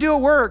Spirit to do a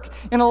work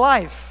in a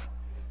life.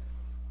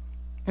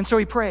 And so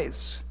he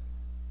prays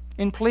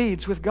and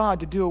pleads with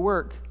God to do a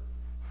work.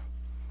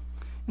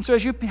 And so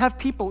as you have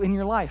people in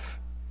your life,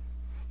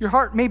 your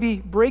heart may be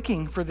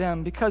breaking for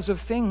them because of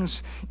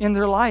things in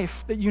their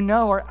life that you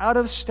know are out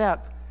of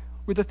step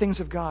with the things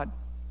of God.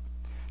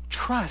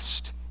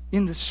 Trust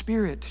in the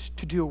Spirit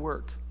to do a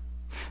work.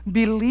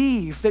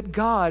 Believe that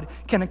God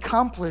can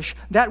accomplish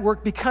that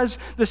work because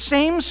the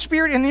same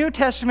Spirit in the New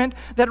Testament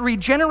that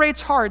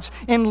regenerates hearts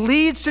and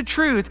leads to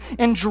truth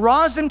and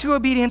draws them to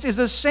obedience is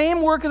the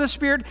same work of the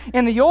Spirit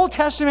in the Old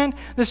Testament,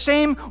 the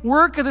same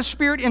work of the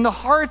Spirit in the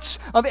hearts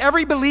of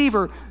every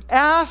believer.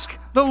 Ask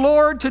the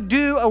Lord to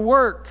do a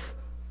work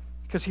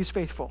because he's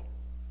faithful.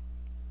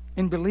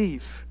 And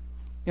believe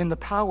in the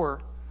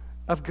power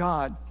of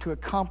God to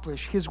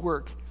accomplish his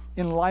work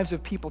in the lives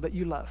of people that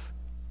you love,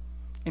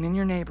 and in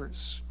your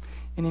neighbors,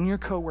 and in your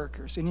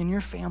coworkers, and in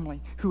your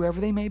family, whoever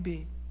they may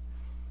be.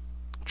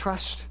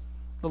 Trust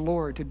the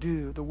Lord to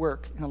do the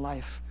work in the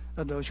life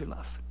of those you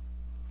love.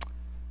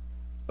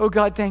 Oh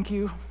God, thank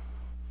you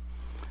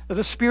that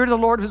the Spirit of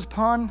the Lord was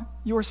upon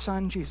your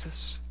Son,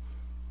 Jesus,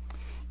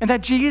 and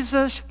that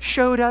Jesus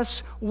showed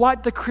us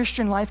what the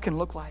Christian life can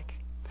look like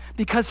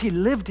because he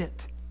lived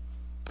it.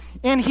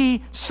 And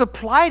he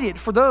supplied it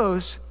for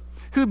those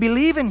who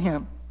believe in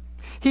him.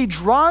 He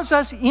draws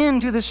us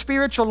into the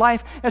spiritual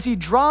life as he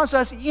draws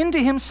us into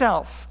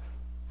himself.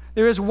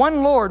 There is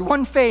one Lord,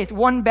 one faith,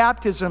 one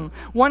baptism,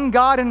 one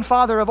God and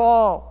Father of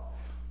all,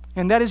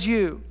 and that is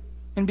you.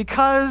 And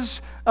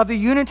because of the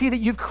unity that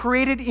you've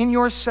created in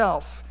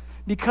yourself,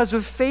 because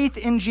of faith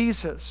in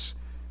Jesus,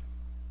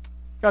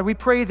 God, we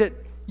pray that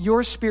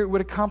your Spirit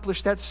would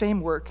accomplish that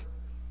same work.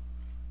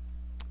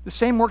 The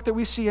same work that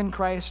we see in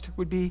Christ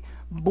would be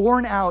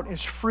borne out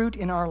as fruit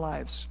in our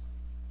lives,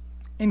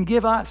 and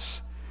give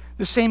us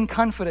the same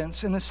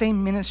confidence and the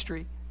same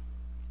ministry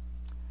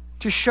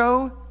to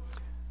show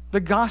the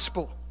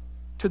gospel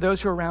to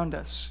those who are around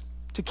us,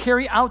 to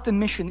carry out the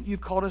mission that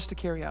you've called us to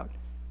carry out.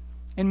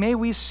 And may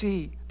we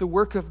see the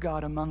work of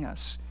God among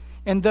us.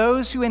 And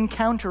those who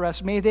encounter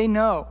us, may they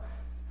know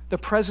the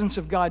presence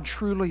of God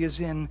truly is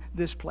in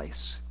this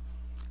place.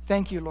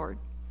 Thank you, Lord,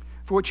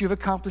 for what you've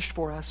accomplished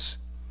for us.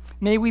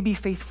 May we be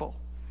faithful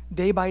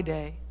day by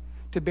day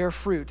to bear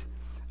fruit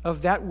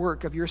of that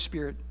work of your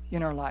Spirit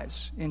in our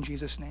lives. In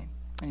Jesus' name,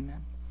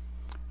 amen.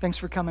 Thanks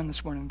for coming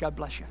this morning. God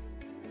bless you.